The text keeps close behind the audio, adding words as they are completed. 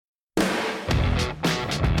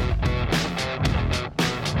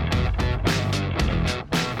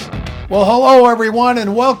Well, hello everyone,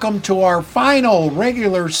 and welcome to our final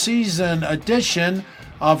regular season edition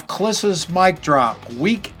of Clissa's Mic Drop.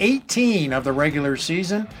 Week 18 of the regular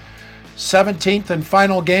season, 17th and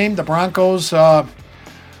final game. The Broncos,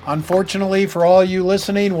 unfortunately for all you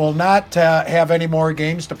listening, will not have any more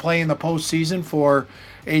games to play in the postseason for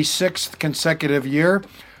a sixth consecutive year.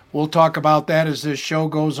 We'll talk about that as this show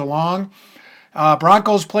goes along.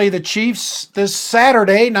 Broncos play the Chiefs this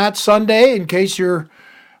Saturday, not Sunday, in case you're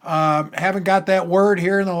haven't got that word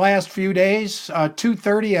here in the last few days.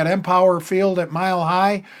 2:30 at Empower Field at Mile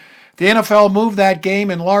High. The NFL moved that game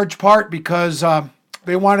in large part because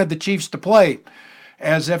they wanted the Chiefs to play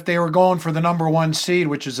as if they were going for the number one seed,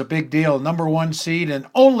 which is a big deal. Number one seed, and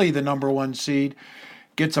only the number one seed,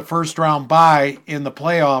 gets a first-round bye in the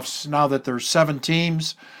playoffs now that there's 7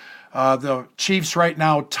 teams. The Chiefs right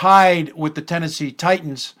now tied with the Tennessee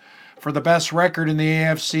Titans for the best record in the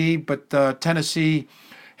AFC, but Tennessee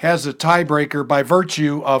has a tiebreaker by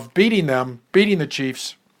virtue of beating the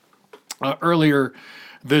Chiefs earlier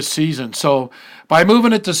this season. So by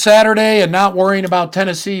moving it to Saturday and not worrying about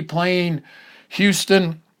Tennessee playing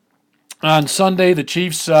Houston on Sunday, the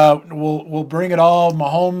Chiefs will bring it all.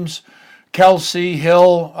 Mahomes, Kelsey,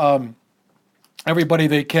 Hill, everybody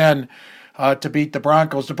they can to beat the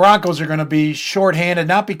Broncos. The Broncos are going to be shorthanded,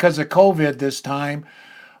 not because of COVID this time,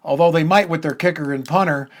 although they might with their kicker and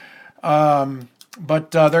punter,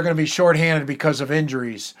 but they're going to be shorthanded because of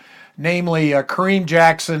injuries. Namely, Kareem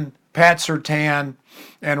Jackson, Pat Surtain,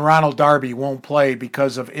 and Ronald Darby won't play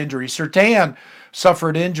because of injury. Surtain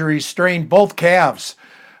suffered injuries, strained both calves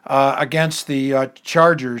against the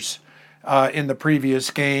Chargers in the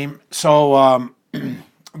previous game. So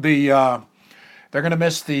they're going to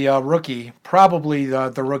miss the rookie, probably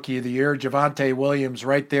the rookie of the year, Javonte Williams,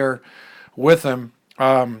 right there with him.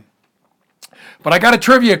 But I got a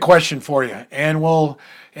trivia question for you, and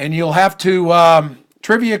you'll have to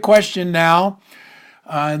trivia question now.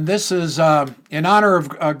 And this is in honor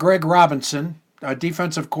of Greg Robinson,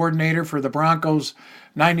 defensive coordinator for the Broncos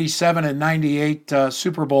 97 and 98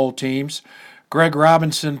 Super Bowl teams. Greg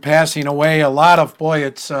Robinson passing away.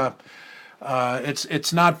 It's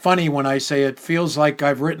not funny when I say it. Feels like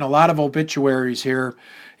I've written a lot of obituaries here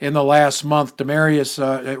in the last month.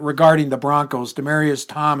 Regarding the Broncos, Demaryius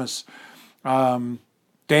Thomas,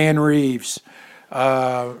 Dan Reeves,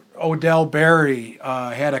 Odell Berry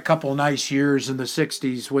had a couple nice years in the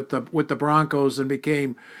 60s with the Broncos and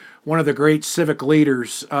became one of the great civic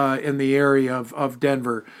leaders in the area of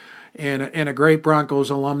Denver, and a great Broncos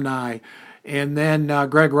alumni. And then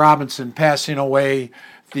Greg Robinson passing away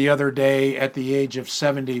the other day at the age of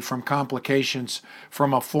 70 from complications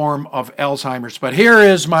from a form of Alzheimer's. But here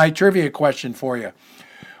is my trivia question for you.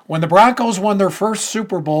 When the Broncos won their first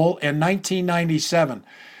Super Bowl in 1997,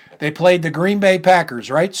 they played the Green Bay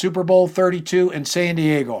Packers, right? Super Bowl 32 in San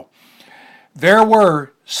Diego. There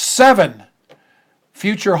were 7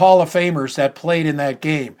 future Hall of Famers that played in that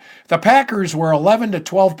game. The Packers were 11 to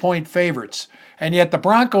 12-point favorites, and yet the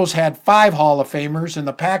Broncos had 5 Hall of Famers, and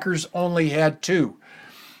the Packers only had 2.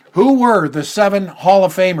 Who were the 7 Hall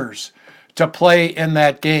of Famers to play in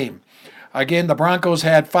that game? Again, the Broncos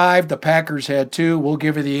had 5, the Packers had 2. We'll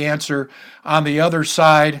give you the answer on the other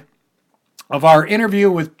side of our interview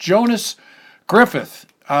with Jonas Griffith,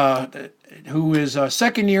 who is a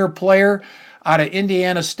second-year player out of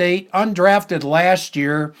Indiana State, undrafted last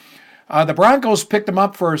year. The Broncos picked him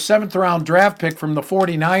up for a 7th-round draft pick from the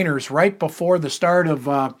 49ers right before the start of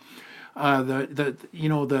the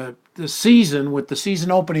season with the season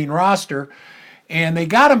opening roster. And they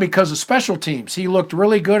got him because of special teams. He looked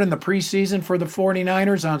really good in the preseason for the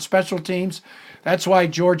 49ers on special teams. That's why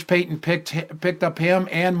George Paton picked up him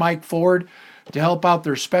and Mike Ford to help out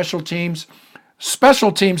their special teams.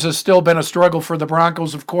 Special teams has still been a struggle for the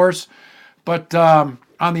Broncos, of course. But on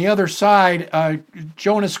the other side,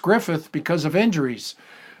 Jonas Griffith, because of injuries.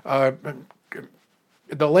 The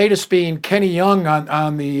latest being Kenny Young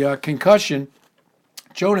on the concussion.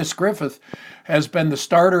 Jonas Griffith has been the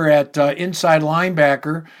starter at inside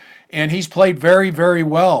linebacker, and he's played very, very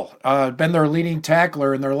well. Been their leading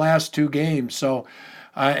tackler in their last 2 games. So,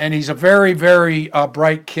 and he's a very, very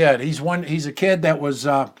bright kid. He's a kid that was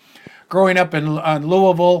growing up in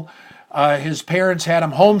Louisville. His parents had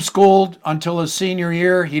him homeschooled until his senior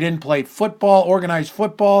year. He didn't play football, organized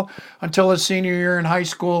football, until his senior year in high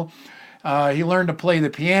school. He learned to play the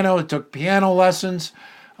piano. He took piano lessons.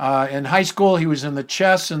 In high school, he was in the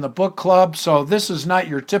chess and the book club. So this is not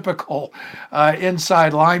your typical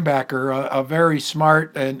inside linebacker, a very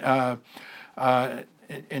smart and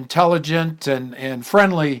intelligent and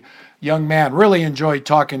friendly young man. Really enjoyed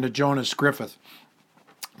talking to Jonas Griffith.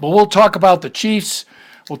 But we'll talk about the Chiefs.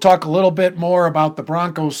 We'll talk a little bit more about the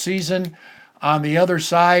Broncos season on the other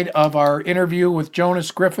side of our interview with Jonas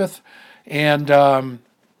Griffith, and then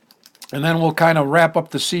we'll kind of wrap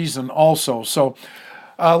up the season also. So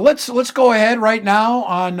let's go ahead right now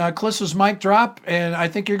on Klis's mic drop, and I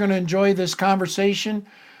think you're going to enjoy this conversation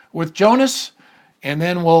with Jonas, and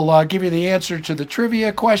then we'll give you the answer to the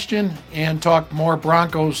trivia question and talk more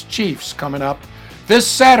Broncos Chiefs coming up this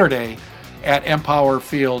Saturday at Empower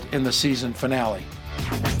Field in the season finale.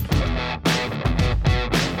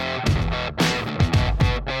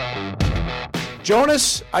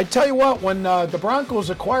 Jonas, I tell you what, when the Broncos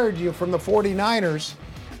acquired you from the 49ers,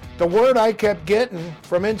 the word I kept getting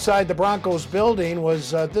from inside the Broncos building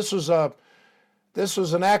was this was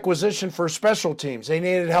an acquisition for special teams. They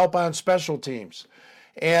needed help on special teams.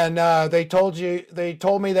 And they told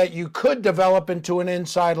me that you could develop into an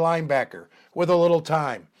inside linebacker with a little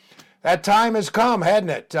time. That time has come, hasn't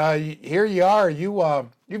it? Here you are.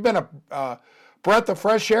 You've been a breath of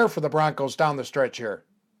fresh air for the Broncos down the stretch here.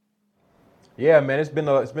 Yeah, man, it's been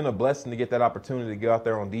a blessing to get that opportunity to go out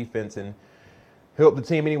there on defense and help the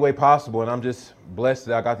team any way possible. And I'm just blessed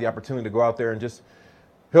that I got the opportunity to go out there and just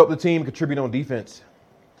help the team contribute on defense.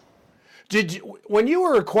 When you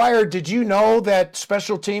were acquired, did you know that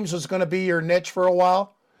special teams was going to be your niche for a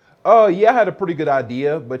while? Yeah, I had a pretty good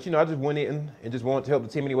idea, but I just went in and just wanted to help the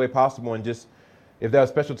team any way possible, and just if there are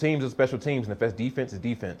special teams, it's special teams, and if that's defense, it's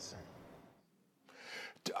defense.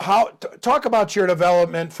 Talk about your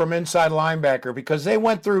development from inside linebacker, because they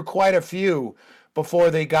went through quite a few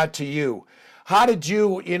before they got to you. How did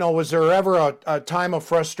you, was there ever a time of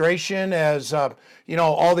frustration as,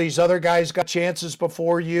 all these other guys got chances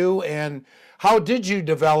before you? And how did you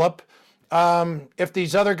develop if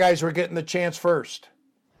these other guys were getting the chance first?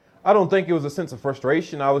 I don't think it was a sense of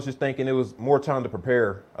frustration. I was just thinking it was more time to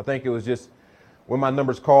prepare. I think it was just when my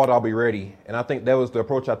number's called, I'll be ready. And I think that was the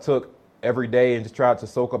approach I took every day and just tried to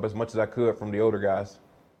soak up as much as I could from the older guys.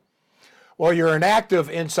 Well, you're an active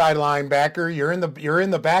inside linebacker. You're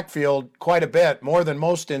in the backfield quite a bit, more than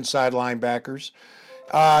most inside linebackers.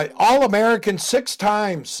 All-American 6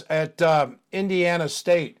 times at Indiana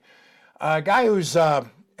State. A guy who's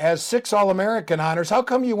has 6 All-American honors. How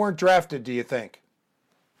come you weren't drafted, do you think?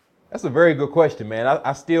 That's a very good question, man.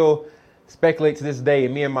 I still speculate to this day,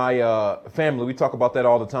 and me and my family, we talk about that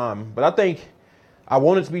all the time. But I think I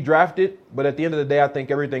wanted to be drafted, but at the end of the day, I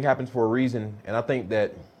think everything happens for a reason, and I think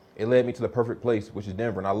that it led me to the perfect place, which is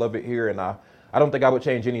Denver, and I love it here, and I don't think I would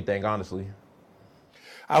change anything, honestly.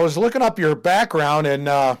 I was looking up your background, and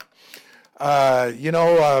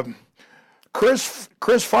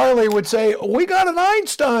Chris Farley would say, "We got an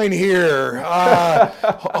Einstein here."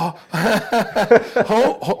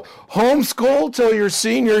 Homeschool till your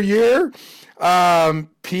senior year,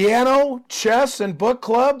 piano, chess, and book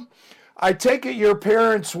club. I take it your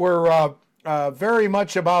parents were very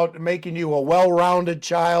much about making you a well-rounded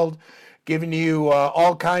child, giving you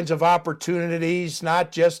all kinds of opportunities,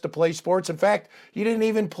 not just to play sports. In fact, you didn't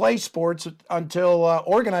even play sports until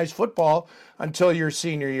organized football until your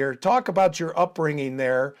senior year. Talk about your upbringing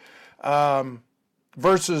there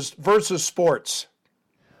versus sports.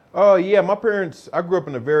 Yeah, I grew up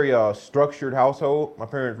in a very structured household. My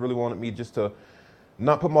parents really wanted me just to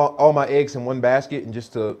not put all my eggs in one basket and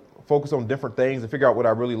just to focus on different things and figure out what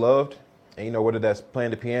I really loved. And, whether that's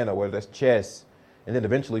playing the piano, whether that's chess, and then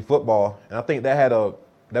eventually football. And I think that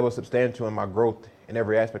was substantial in my growth in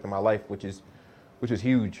every aspect of my life, which is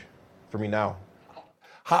huge for me now.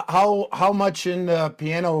 How much in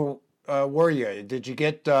piano were you? Did you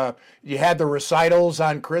get you had the recitals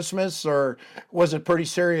on Christmas, or was it pretty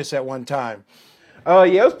serious at one time? Yeah,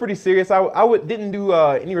 it was pretty serious. I didn't do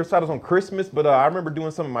any recitals on Christmas, but I remember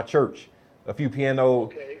doing some in my church, a few piano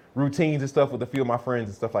routines and stuff with a few of my friends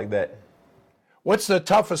and stuff like that. What's the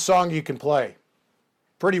toughest song you can play?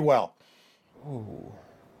 Pretty well. Ooh.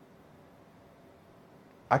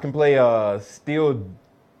 I can play I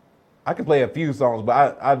can play a few songs,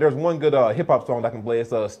 but there's one good hip hop song that I can play.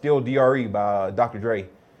 It's "Still DRE" by Dr. Dre.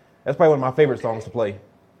 That's probably one of my favorite songs to play.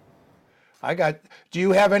 Do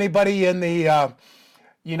you have anybody in the?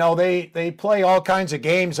 They play all kinds of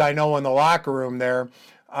games. I know in the locker room there.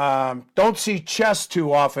 Don't see chess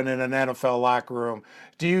too often in an NFL locker room.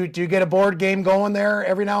 Do you get a board game going there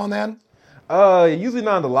every now and then? Usually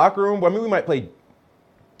not in the locker room, but we might play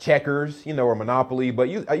checkers, or Monopoly. But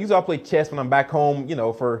I'll play chess when I'm back home,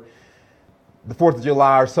 for the 4th of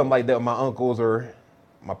July or something like that with my uncles or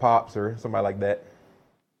my pops or somebody like that.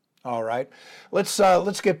 All right,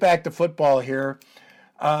 let's get back to football here.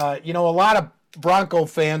 A lot of Bronco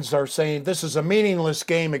fans are saying this is a meaningless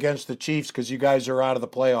game against the Chiefs because you guys are out of the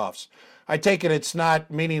playoffs. I take it it's not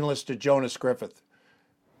meaningless to Jonas Griffith.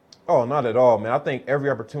 Oh, not at all, man. I think every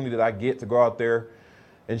opportunity that I get to go out there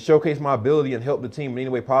and showcase my ability and help the team in any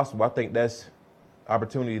way possible, I think that's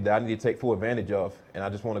opportunity that I need to take full advantage of. And I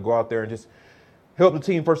just want to go out there and just help the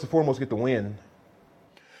team first and foremost get the win.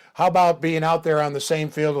 How about being out there on the same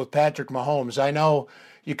field with Patrick Mahomes? I know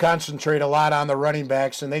you concentrate a lot on the running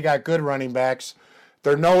backs, and they got good running backs.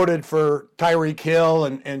 They're noted for Tyreek Hill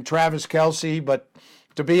and Travis Kelce, but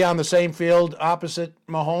to be on the same field opposite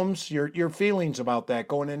Mahomes, your feelings about that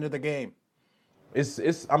going into the game?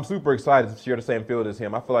 I'm super excited to share the same field as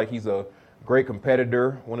him. I feel like he's a great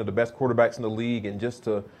competitor, one of the best quarterbacks in the league, and just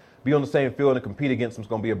to be on the same field and compete against him is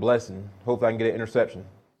going to be a blessing. Hopefully I can get an interception.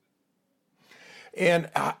 And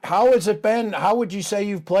how has it been? How would you say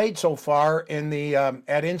you've played so far in the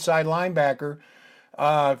at inside linebacker?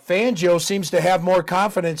 Fangio seems to have more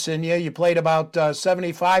confidence in you. You played about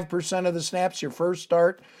 75% of the snaps your first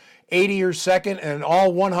start, 80 your second, and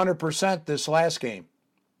all 100% this last game.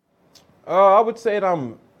 I would say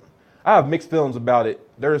that I have mixed feelings about it.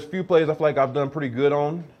 There's a few plays I feel like I've done pretty good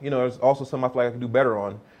on. There's also some I feel like I can do better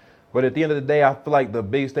on. But at the end of the day, I feel like the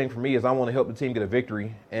biggest thing for me is I want to help the team get a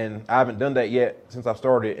victory. And I haven't done that yet since I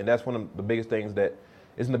started. And that's one of the biggest things that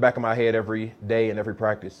is in the back of my head every day and every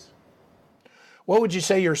practice. What would you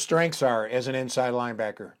say your strengths are as an inside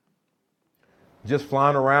linebacker? Just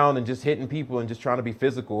flying around and just hitting people and just trying to be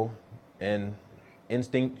physical and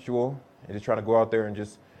instinctual and just trying to go out there and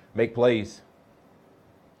just make plays.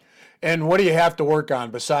 And what do you have to work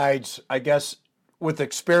on besides, I guess, with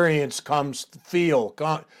experience comes feel,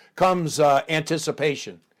 comes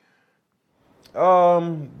anticipation?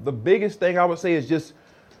 The biggest thing I would say is just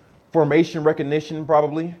formation recognition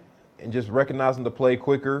probably, and just recognizing the play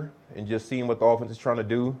quicker and just seeing what the offense is trying to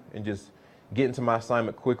do and just getting to my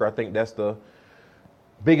assignment quicker. I think that's the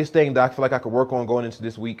biggest thing that I feel like I could work on going into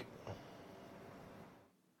this week.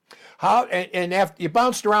 After you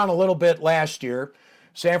bounced around a little bit last year,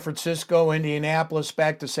 San Francisco, Indianapolis,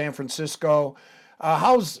 back to San Francisco.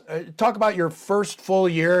 Talk about your first full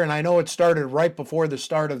year, and I know it started right before the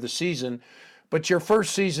start of the season, but your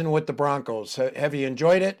first season with the Broncos. Have you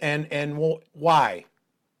enjoyed it, and why?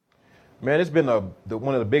 Man, it's been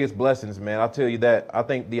one of the biggest blessings, man. I'll tell you that. I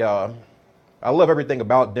think I love everything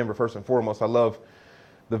about Denver first and foremost. I love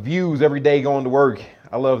the views every day going to work.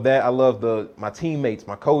 I love that. I love my teammates,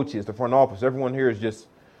 my coaches, the front office. Everyone here is just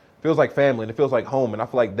feels like family and it feels like home. And I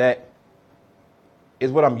feel like that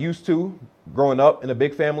is what I'm used to growing up in a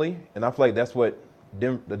big family. And I feel like that's what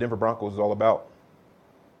the Denver Broncos is all about.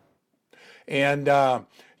 And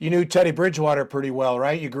you knew Teddy Bridgewater pretty well,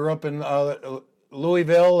 right? You grew up in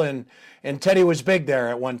Louisville, and Teddy was big there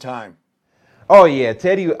at one time. Oh, yeah.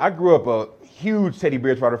 Teddy, I grew up a huge Teddy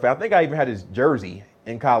Bridgewater fan. I think I even had his jersey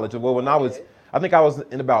in college. Well, I think I was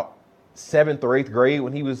in about 7th or 8th grade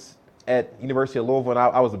when he was at University of Louisville, and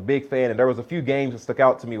I was a big fan, and there was a few games that stuck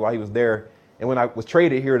out to me while he was there. And when I was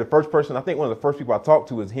traded here, one of the first people I talked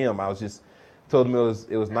to was him. I was just told him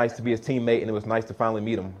it was nice to be his teammate, and it was nice to finally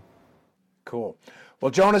meet him. Cool.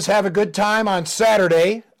 Well, Jonas, have a good time on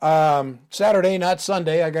Saturday. Saturday, not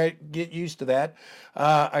Sunday. I got to get used to that.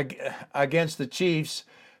 Against the Chiefs.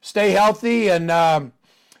 Stay healthy, and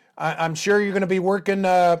I'm sure you're going to be working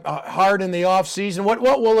hard in the off season. What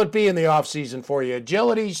will it be in the off season for you?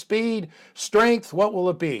 Agility, speed, strength. What will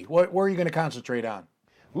it be? Where are you going to concentrate on?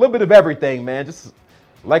 A little bit of everything, man. Just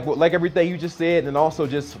like everything you just said, and also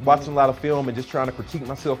just watching a lot of film and just trying to critique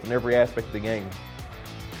myself in every aspect of the game.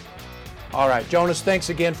 All right, Jonas, thanks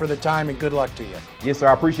again for the time, and good luck to you. Yes, sir.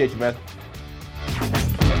 I appreciate you, man.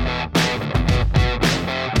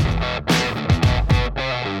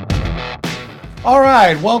 All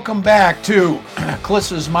right, welcome back to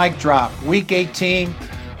Klis's Mic Drop, Week 18.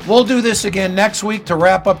 We'll do this again next week to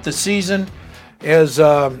wrap up the season, as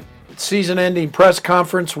season-ending press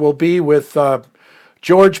conference will be with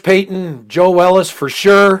George Paton, Joe Ellis for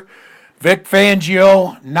sure, Vic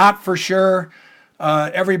Fangio not for sure.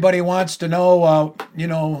 Everybody wants to know,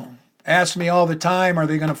 ask me all the time, are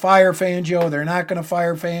they going to fire Fangio? They're not going to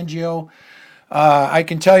fire Fangio. I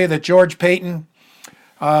can tell you that George Paton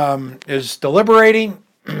is deliberating.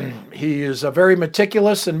 He is very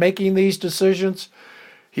meticulous in making these decisions.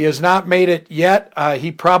 He has not made it yet.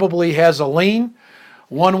 He probably has a lean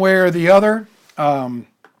one way or the other.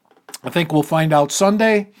 I think we'll find out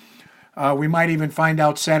Sunday. We might even find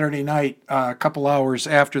out Saturday night, a couple hours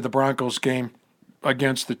after the Broncos game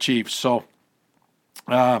against the Chiefs. So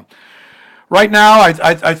right now,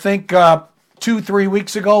 I think 2-3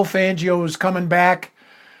 weeks ago, Fangio was coming back.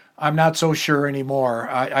 I'm not so sure anymore.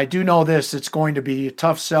 I do know this. It's going to be a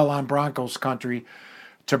tough sell on Broncos country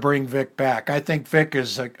to bring Vic back. I think Vic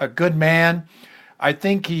is a good man. I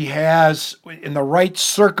think he has, in the right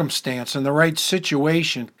circumstance, in the right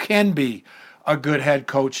situation, can be a good head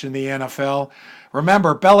coach in the NFL.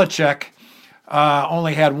 Remember, Belichick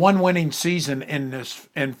only had one winning season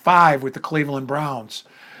in 5 with the Cleveland Browns.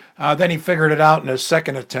 Then he figured it out in his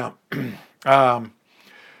second attempt.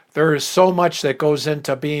 There is so much that goes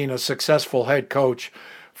into being a successful head coach.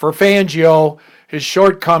 For Fangio, his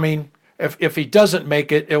shortcoming, if he doesn't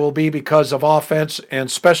make it, it will be because of offense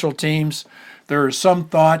and special teams. There is some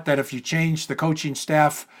thought that if you change the coaching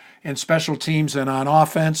staff in special teams and on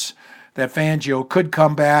offense, that Fangio could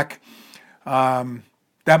come back.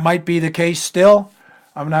 That might be the case still.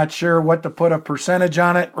 I'm not sure what to put a percentage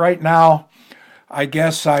on it right now. I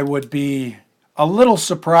guess I would be a little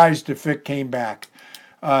surprised if Vic came back,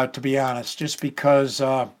 to be honest, just because,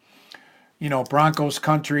 Broncos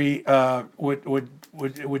country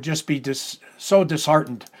would just be so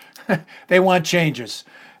disheartened. They want changes.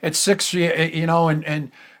 It's 6,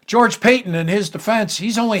 and George Payton, in his defense,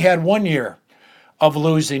 he's only had 1 year of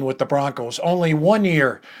losing with the Broncos, only 1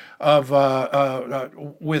 year of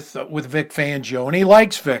with Vic Fangio, and he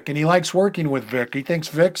likes Vic, and he likes working with Vic. He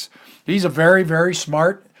thinks he's a very, very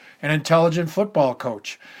smart and intelligent football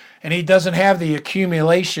coach, and he doesn't have the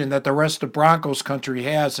accumulation that the rest of Broncos country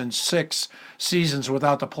has in 6 seasons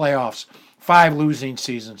without the playoffs, 5 losing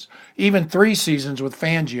seasons, even 3 seasons with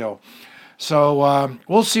Fangio. So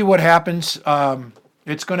we'll see what happens.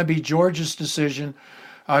 It's going to be George's decision.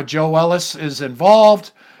 Joe Ellis is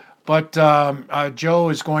involved, but Joe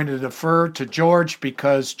is going to defer to George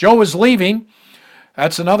because Joe is leaving.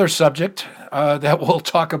 That's another subject that we'll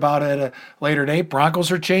talk about at a later date.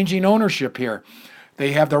 Broncos are changing ownership here.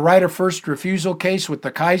 They have the right of first refusal case with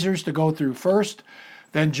the Kaisers to go through first.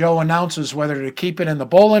 Then Joe announces whether to keep it in the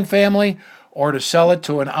Bolin family or to sell it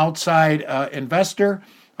to an outside investor.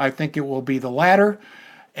 I think it will be the latter.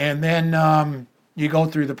 And then you go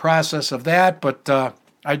through the process of that. But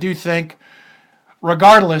I do think,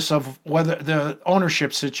 regardless of whether the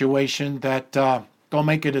ownership situation, that they'll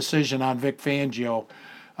make a decision on Vic Fangio,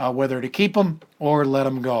 whether to keep him or let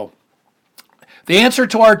him go. The answer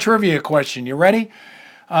to our trivia question, you ready?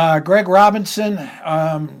 Greg Robinson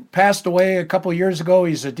passed away a couple years ago.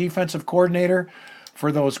 He's a defensive coordinator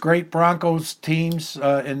for those great Broncos teams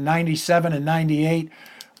in 97 and 98.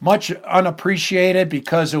 Much unappreciated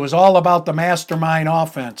because it was all about the mastermind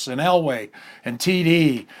offense and Elway and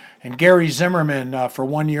TD and Gary Zimmerman for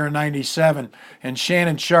 1 year in 97 and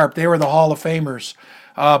Shannon Sharp. They were the Hall of Famers.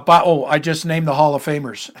 I just named the Hall of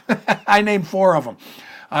Famers. I named 4 of them.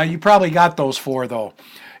 You probably got those 4, though.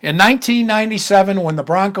 In 1997, when the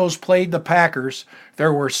Broncos played the Packers,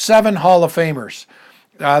 there were 7 Hall of Famers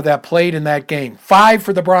that played in that game. 5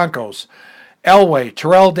 for the Broncos. Elway,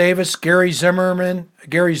 Terrell Davis, Gary Zimmerman,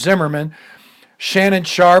 Shannon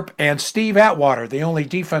Sharp, and Steve Atwater, the only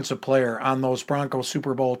defensive player on those Broncos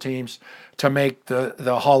Super Bowl teams to make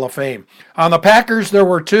the Hall of Fame. On the Packers, there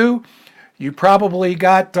were 2. You probably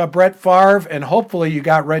got Brett Favre, and hopefully you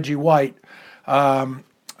got Reggie White. And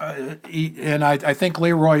I think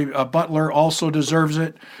Leroy Butler also deserves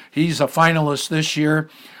it. He's a finalist this year.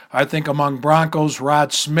 I think among Broncos,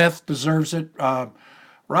 Rod Smith deserves it.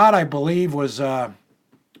 Rod, I believe,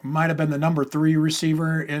 might have been the number 3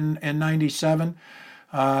 receiver in 97,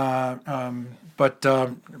 but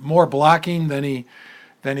more blocking than he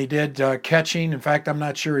did catching. In fact, I'm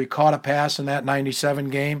not sure he caught a pass in that 97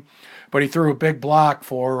 game, but he threw a big block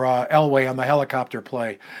for Elway on the helicopter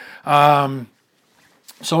play.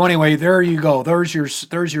 So anyway, there you go. There's your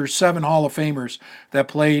 7 Hall of Famers that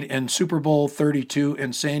played in Super Bowl 32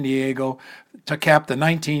 in San Diego to cap the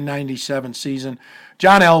 1997 season.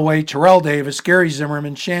 John Elway, Terrell Davis, Gary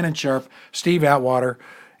Zimmerman, Shannon Sharp, Steve Atwater,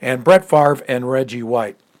 and Brett Favre and Reggie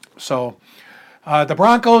White. So the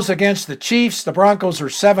Broncos against the Chiefs. The Broncos are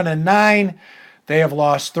 7-9. They have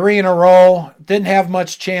lost 3 in a row. Didn't have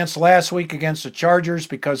much chance last week against the Chargers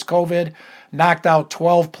because COVID knocked out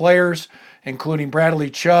 12 players, including Bradley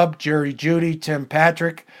Chubb, Jerry Jeudy, Tim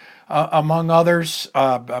Patrick, among others.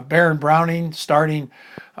 Baron Browning starting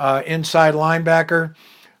inside linebacker.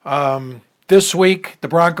 This week, the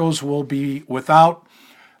Broncos will be without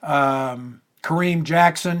Kareem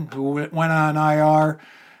Jackson, who went on IR,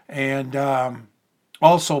 and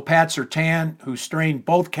also Pat Surtain, who strained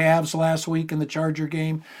both calves last week in the Charger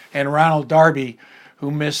game, and Ronald Darby,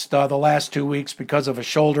 who missed the last 2 weeks because of a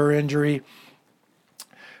shoulder injury.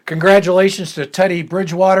 Congratulations to Teddy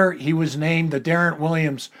Bridgewater. He was named the Darren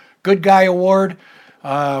Williams Good Guy Award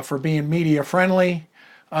for being media friendly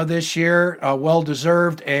this year. Well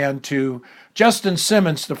deserved. And to Justin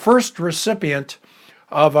Simmons, the first recipient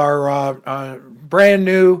of our brand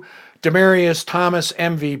new Demaryius Thomas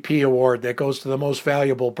MVP award that goes to the most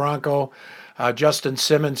valuable Bronco. Justin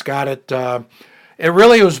Simmons got it. It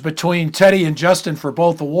really was between Teddy and Justin for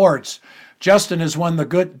both awards. Justin has won the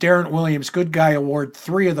Darren Williams Good Guy Award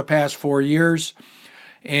 3 of the past 4 years,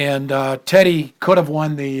 and Teddy could have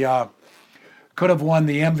won the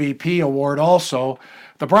MVP award also.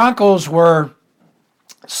 The Broncos were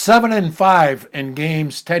 7-5 in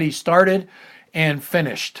games Teddy started and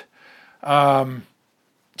finished.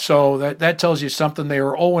 So that tells you something. They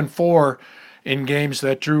were 0-4 in games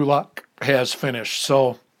that Drew Luck has finished.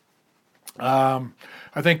 So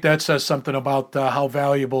I think that says something about how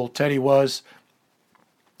valuable Teddy was.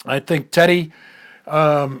 I think Teddy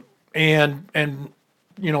and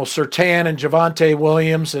Surtain and Javonte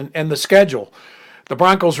Williams and the schedule. The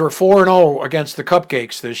Broncos were 4-0 against the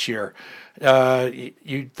Cupcakes this year.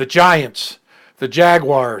 The Giants, the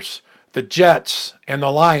Jaguars, the Jets, and the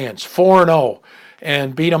Lions, 4-0,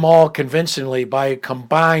 and beat them all convincingly by a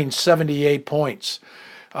combined 78 points.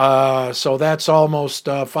 So that's almost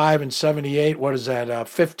 5 and 78. What is that?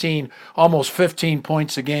 15, almost 15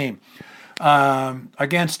 points a game.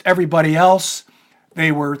 Against everybody else,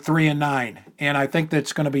 they were 3-9, and I think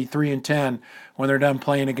that's going to be 3-10 when they're done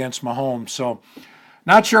playing against Mahomes. So,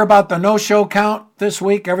 not sure about the no-show count this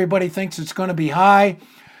week. Everybody thinks it's going to be high,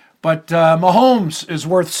 but Mahomes is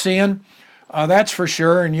worth seeing. That's for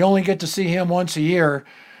sure, and you only get to see him once a year,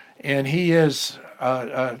 and he is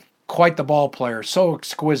quite the ball player, so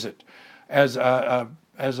exquisite as a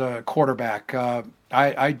quarterback.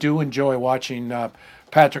 I do enjoy watching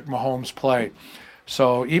Patrick Mahomes play.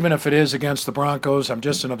 So even if it is against the Broncos, I'm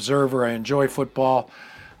just an observer. I enjoy football.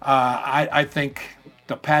 I think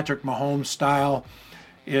the Patrick Mahomes style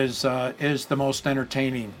is the most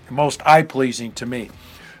entertaining, most eye-pleasing to me.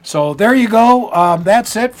 So there you go.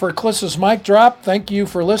 That's it for Kliss's Mic Drop. Thank you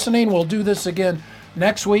for listening. We'll do this again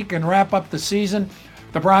next week and wrap up the season.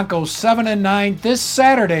 The Broncos 7-9 this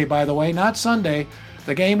Saturday, by the way, not Sunday.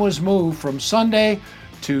 The game was moved from Sunday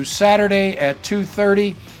to Saturday at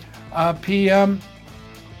 2:30 p.m.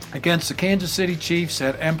 against the Kansas City Chiefs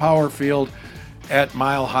at Empower Field at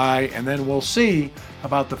Mile High. And then we'll see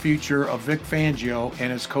about the future of Vic Fangio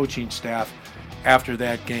and his coaching staff after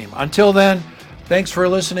that game. Until then, thanks for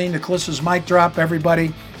listening to Kliss's Mic Drop,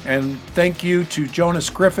 everybody. And thank you to Jonas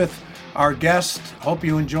Griffith, our guest. Hope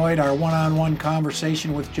you enjoyed our one-on-one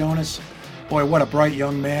conversation with Jonas. Boy, what a bright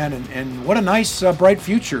young man, and what a nice, bright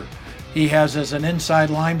future he has as an inside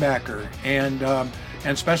linebacker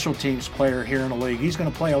and special teams player here in the league. He's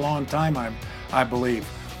going to play a long time, I believe.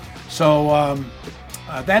 So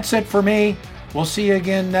that's it for me. We'll see you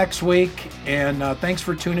again next week, and thanks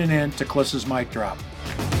for tuning in to Kliss's Mic Drop.